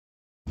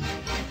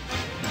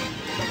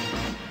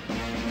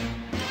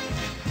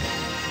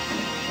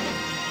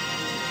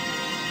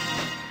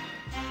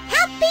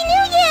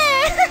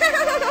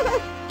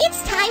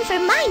it's time for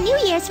my New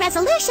Year's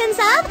resolutions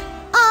of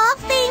all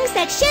things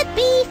that should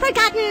be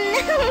forgotten.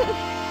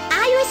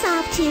 I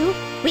resolve to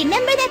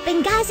remember that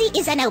Benghazi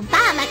is an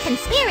Obama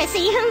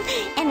conspiracy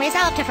and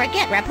resolve to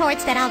forget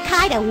reports that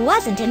Al-Qaeda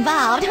wasn't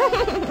involved.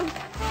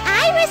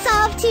 I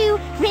resolve to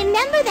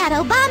remember that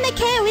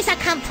Obamacare is a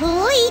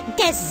complete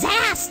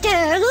disaster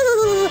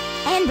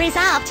and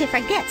resolve to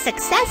forget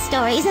success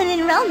stories and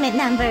enrollment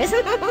numbers.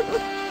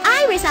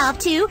 I resolve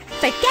to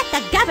forget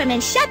the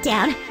government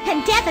shutdown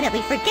and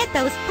definitely forget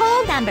those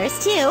poll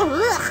numbers too.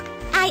 Ugh.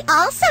 I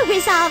also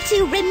resolve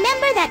to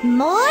remember that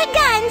more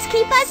guns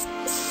keep us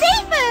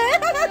safer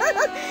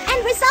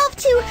and resolve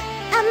to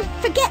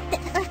forget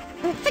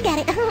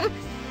it.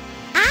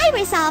 I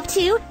resolve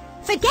to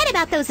forget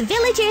about those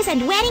villagers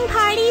and wedding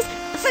parties,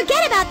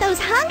 forget about those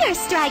hunger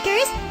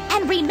strikers,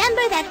 and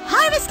remember that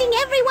harvesting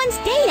everyone's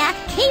data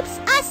keeps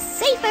us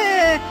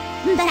safer.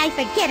 But I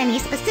forget any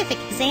specific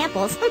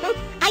examples.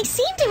 I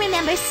seem to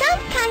remember some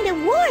kind of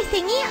war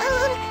thingy,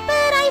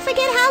 but I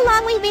forget how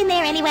long we've been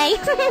there anyway.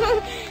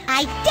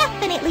 I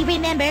definitely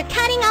remember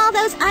cutting all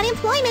those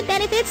unemployment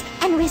benefits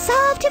and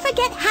resolve to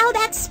forget how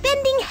that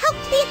spending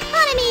helped the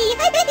economy.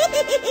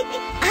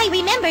 I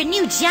remember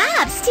new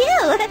jobs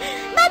too,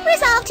 but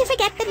resolve to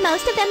forget that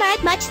most of them are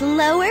at much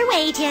lower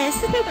wages.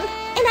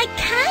 And I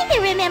kind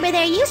of remember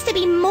there used to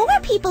be more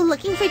people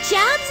looking for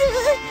jobs,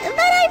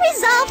 but I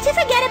resolve to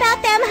forget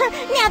about them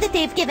now that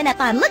they've given up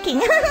on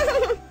looking.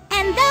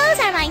 And those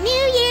are my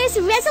New Year's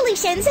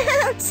resolutions.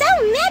 So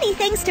many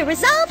things to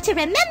resolve to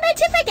remember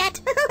to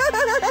forget.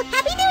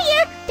 Happy New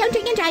Year! Don't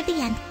drink and drive,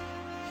 the end.